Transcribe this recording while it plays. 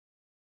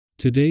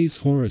Today's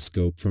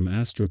horoscope from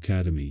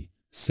AstroCademy,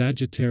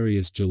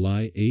 Sagittarius,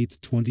 July 8,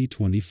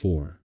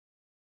 2024.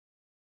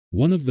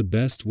 One of the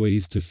best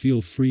ways to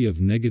feel free of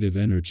negative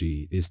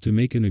energy is to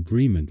make an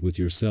agreement with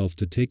yourself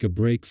to take a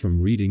break from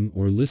reading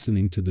or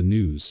listening to the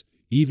news,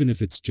 even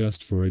if it's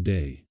just for a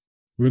day.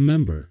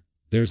 Remember,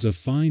 there's a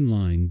fine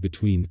line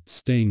between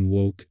staying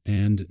woke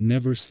and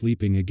never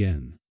sleeping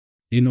again.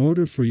 In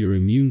order for your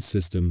immune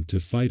system to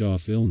fight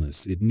off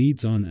illness, it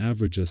needs on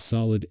average a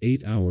solid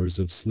 8 hours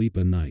of sleep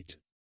a night.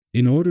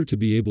 In order to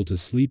be able to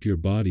sleep, your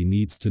body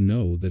needs to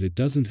know that it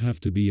doesn't have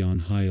to be on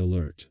high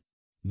alert.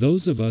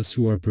 Those of us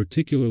who are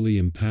particularly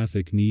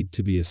empathic need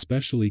to be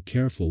especially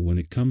careful when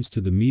it comes to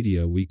the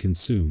media we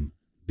consume,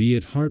 be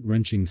it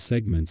heart-wrenching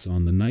segments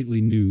on the nightly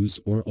news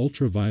or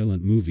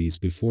ultra-violent movies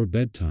before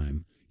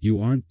bedtime.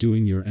 You aren't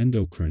doing your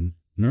endocrine,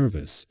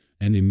 nervous,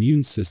 and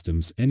immune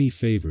systems any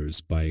favors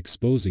by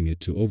exposing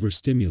it to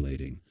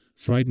overstimulating,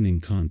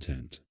 frightening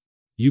content.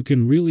 You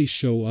can really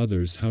show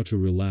others how to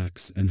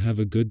relax and have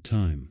a good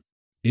time.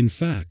 In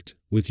fact,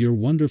 with your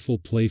wonderful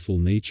playful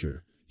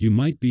nature, you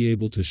might be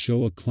able to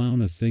show a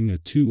clown a thing or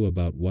two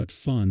about what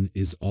fun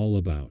is all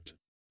about.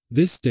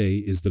 This day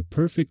is the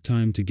perfect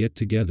time to get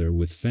together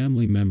with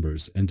family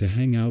members and to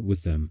hang out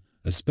with them,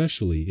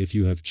 especially if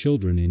you have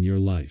children in your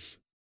life.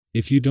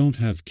 If you don't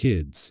have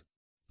kids,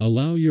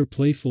 allow your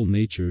playful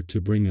nature to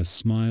bring a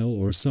smile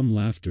or some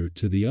laughter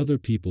to the other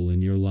people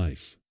in your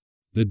life.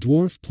 The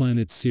dwarf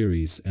planet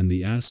Ceres and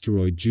the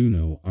asteroid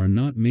Juno are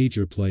not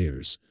major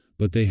players,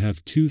 but they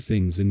have two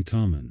things in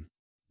common.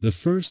 The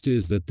first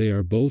is that they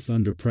are both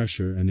under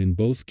pressure, and in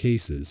both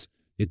cases,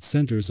 it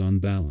centers on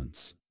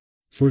balance.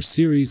 For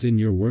Ceres in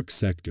your work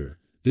sector,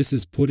 this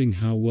is putting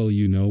how well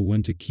you know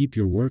when to keep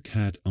your work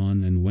hat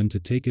on and when to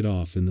take it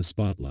off in the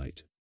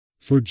spotlight.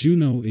 For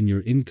Juno in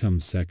your income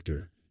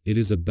sector, it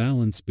is a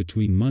balance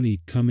between money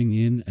coming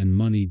in and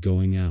money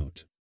going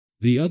out.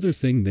 The other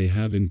thing they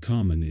have in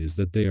common is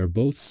that they are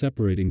both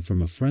separating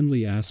from a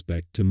friendly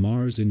aspect to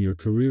Mars in your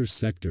career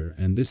sector,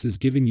 and this is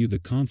giving you the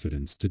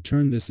confidence to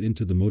turn this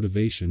into the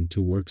motivation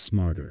to work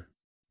smarter.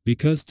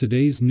 Because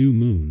today's new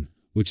moon,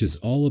 which is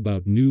all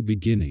about new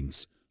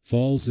beginnings,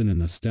 falls in a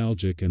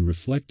nostalgic and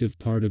reflective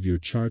part of your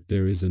chart,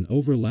 there is an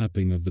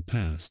overlapping of the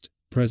past,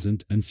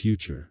 present, and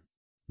future.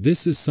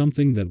 This is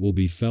something that will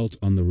be felt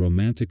on the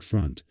romantic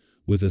front,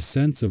 with a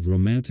sense of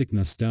romantic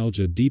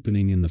nostalgia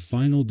deepening in the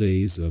final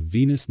days of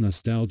Venus'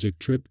 nostalgic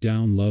trip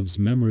down love's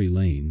memory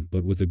lane,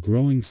 but with a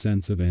growing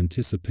sense of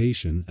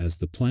anticipation as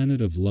the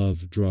planet of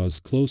love draws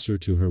closer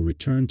to her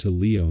return to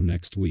Leo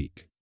next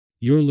week.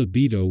 Your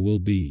libido will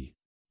be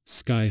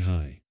sky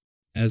high.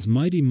 As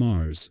mighty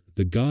Mars,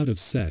 the god of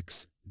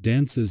sex,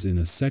 dances in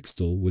a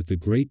sextile with the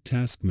great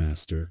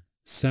taskmaster,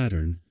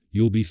 Saturn,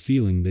 you'll be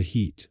feeling the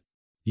heat.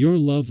 Your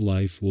love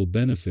life will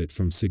benefit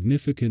from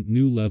significant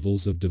new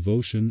levels of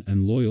devotion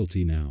and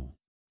loyalty now.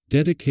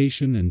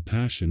 Dedication and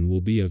passion will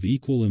be of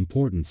equal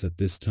importance at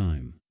this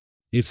time.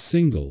 If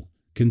single,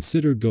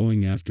 consider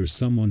going after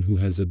someone who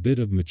has a bit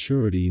of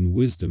maturity and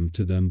wisdom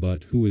to them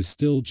but who is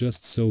still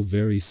just so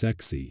very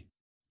sexy.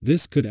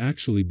 This could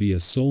actually be a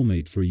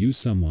soulmate for you,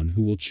 someone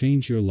who will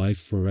change your life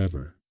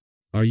forever.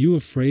 Are you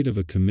afraid of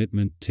a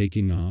commitment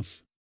taking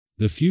off?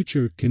 The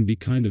future can be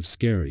kind of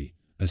scary,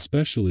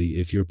 especially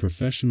if your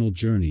professional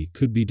journey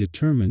could be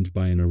determined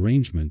by an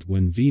arrangement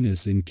when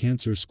Venus in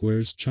Cancer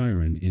squares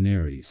Chiron in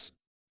Aries.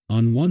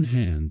 On one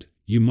hand,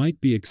 you might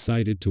be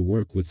excited to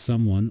work with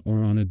someone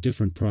or on a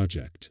different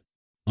project.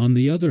 On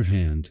the other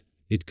hand,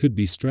 it could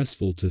be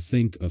stressful to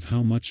think of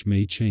how much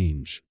may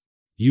change.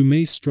 You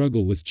may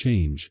struggle with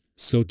change,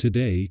 so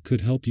today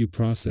could help you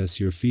process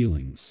your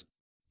feelings.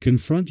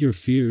 Confront your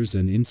fears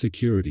and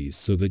insecurities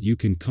so that you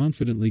can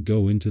confidently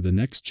go into the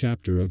next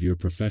chapter of your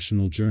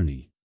professional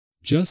journey.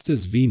 Just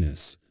as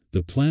Venus,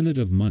 the planet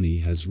of money,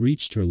 has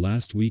reached her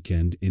last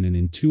weekend in an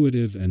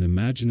intuitive and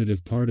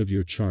imaginative part of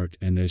your chart,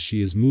 and as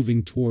she is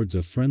moving towards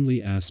a friendly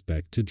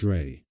aspect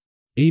to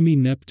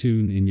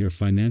Neptune in your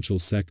financial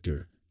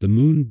sector, the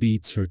moon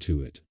beats her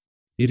to it.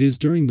 It is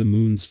during the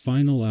moon's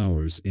final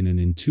hours in an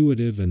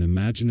intuitive and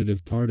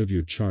imaginative part of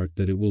your chart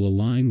that it will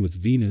align with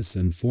Venus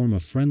and form a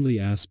friendly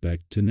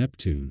aspect to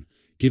Neptune,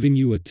 giving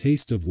you a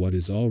taste of what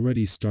is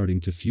already starting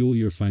to fuel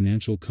your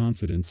financial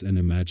confidence and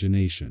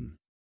imagination.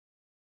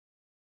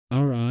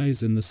 Our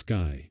eyes in the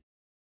sky.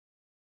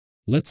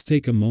 Let's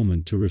take a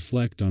moment to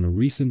reflect on a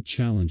recent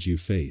challenge you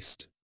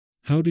faced.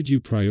 How did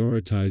you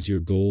prioritize your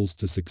goals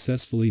to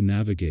successfully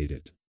navigate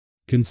it?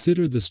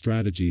 Consider the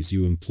strategies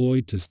you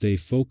employed to stay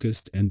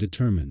focused and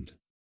determined.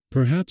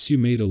 Perhaps you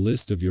made a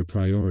list of your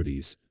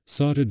priorities,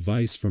 sought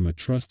advice from a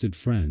trusted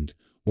friend,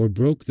 or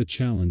broke the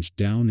challenge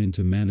down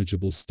into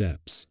manageable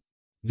steps.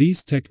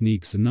 These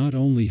techniques not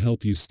only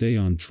help you stay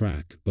on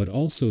track but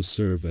also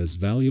serve as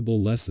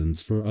valuable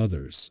lessons for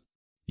others.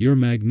 Your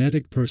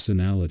magnetic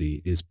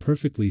personality is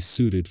perfectly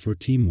suited for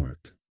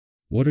teamwork.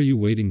 What are you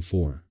waiting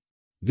for?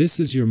 This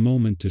is your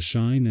moment to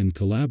shine and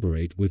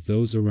collaborate with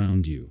those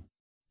around you.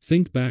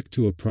 Think back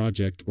to a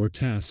project or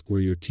task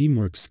where your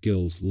teamwork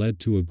skills led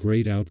to a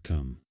great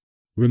outcome.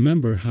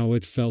 Remember how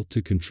it felt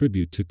to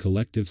contribute to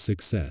collective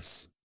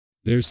success.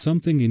 There's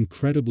something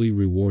incredibly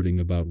rewarding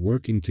about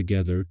working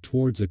together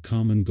towards a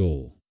common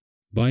goal.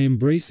 By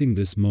embracing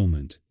this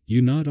moment,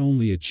 you not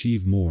only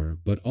achieve more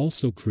but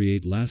also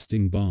create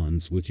lasting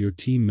bonds with your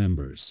team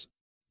members.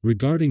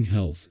 Regarding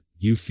health,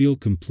 you feel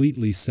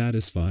completely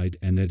satisfied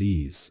and at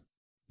ease.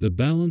 The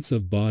balance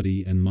of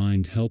body and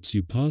mind helps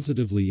you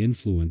positively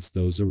influence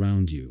those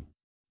around you.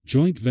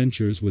 Joint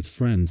ventures with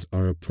friends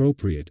are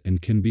appropriate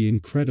and can be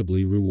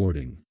incredibly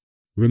rewarding.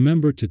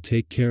 Remember to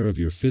take care of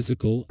your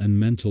physical and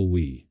mental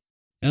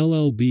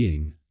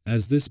well-being,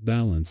 as this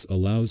balance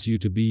allows you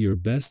to be your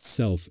best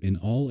self in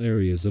all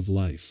areas of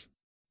life.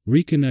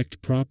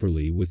 Reconnect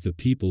properly with the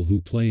people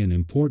who play an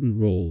important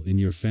role in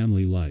your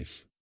family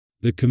life.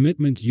 The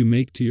commitment you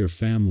make to your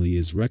family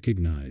is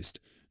recognized,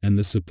 and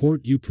the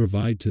support you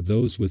provide to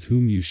those with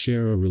whom you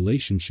share a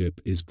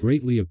relationship is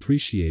greatly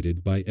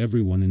appreciated by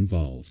everyone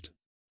involved.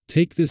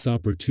 Take this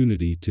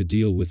opportunity to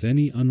deal with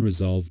any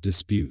unresolved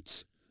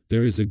disputes.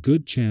 There is a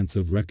good chance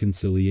of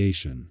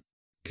reconciliation.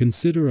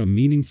 Consider a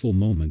meaningful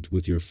moment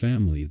with your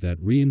family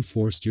that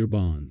reinforced your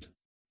bond.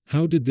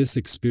 How did this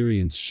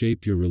experience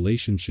shape your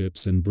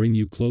relationships and bring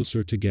you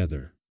closer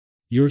together?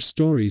 Your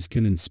stories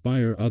can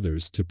inspire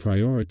others to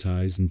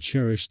prioritize and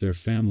cherish their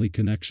family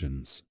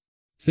connections.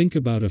 Think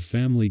about a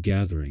family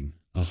gathering,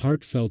 a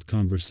heartfelt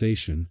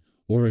conversation,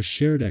 or a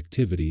shared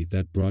activity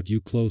that brought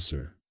you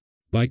closer.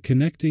 By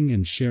connecting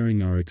and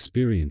sharing our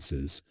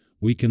experiences,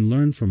 we can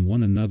learn from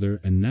one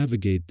another and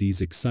navigate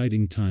these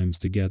exciting times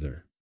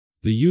together.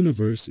 The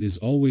universe is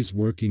always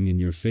working in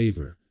your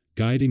favor,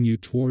 guiding you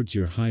towards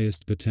your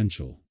highest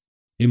potential.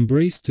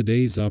 Embrace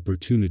today's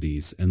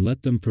opportunities and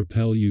let them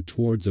propel you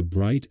towards a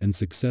bright and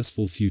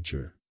successful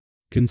future.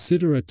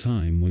 Consider a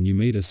time when you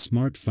made a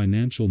smart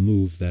financial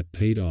move that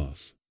paid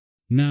off.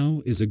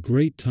 Now is a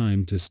great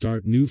time to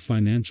start new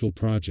financial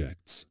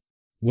projects.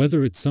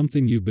 Whether it's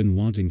something you've been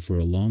wanting for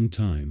a long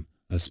time,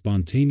 a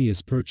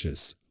spontaneous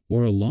purchase,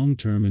 or a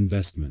long-term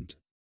investment.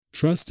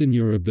 Trust in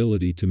your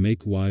ability to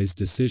make wise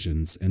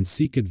decisions and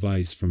seek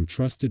advice from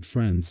trusted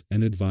friends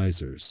and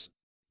advisors.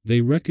 They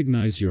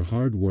recognize your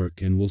hard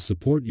work and will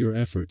support your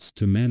efforts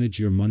to manage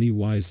your money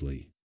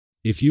wisely.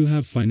 If you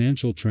have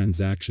financial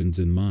transactions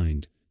in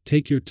mind,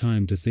 take your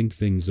time to think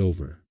things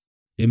over.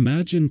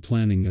 Imagine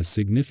planning a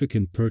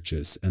significant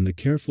purchase and the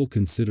careful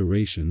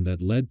consideration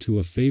that led to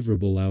a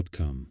favorable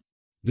outcome.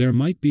 There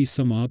might be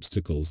some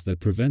obstacles that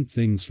prevent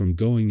things from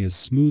going as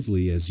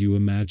smoothly as you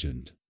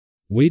imagined.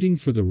 Waiting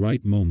for the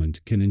right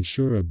moment can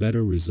ensure a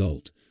better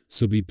result,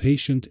 so be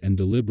patient and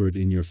deliberate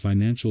in your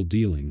financial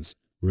dealings.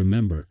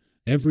 Remember,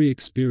 every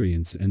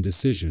experience and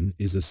decision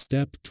is a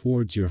step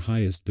towards your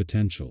highest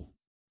potential.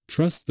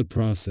 Trust the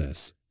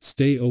process,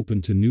 stay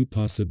open to new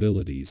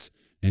possibilities,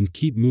 and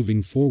keep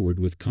moving forward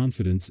with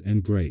confidence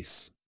and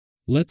grace.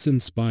 Let's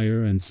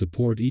inspire and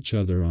support each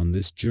other on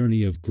this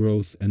journey of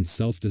growth and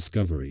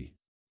self-discovery.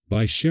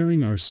 By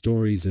sharing our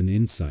stories and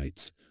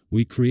insights,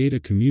 we create a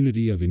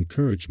community of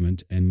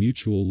encouragement and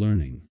mutual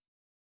learning.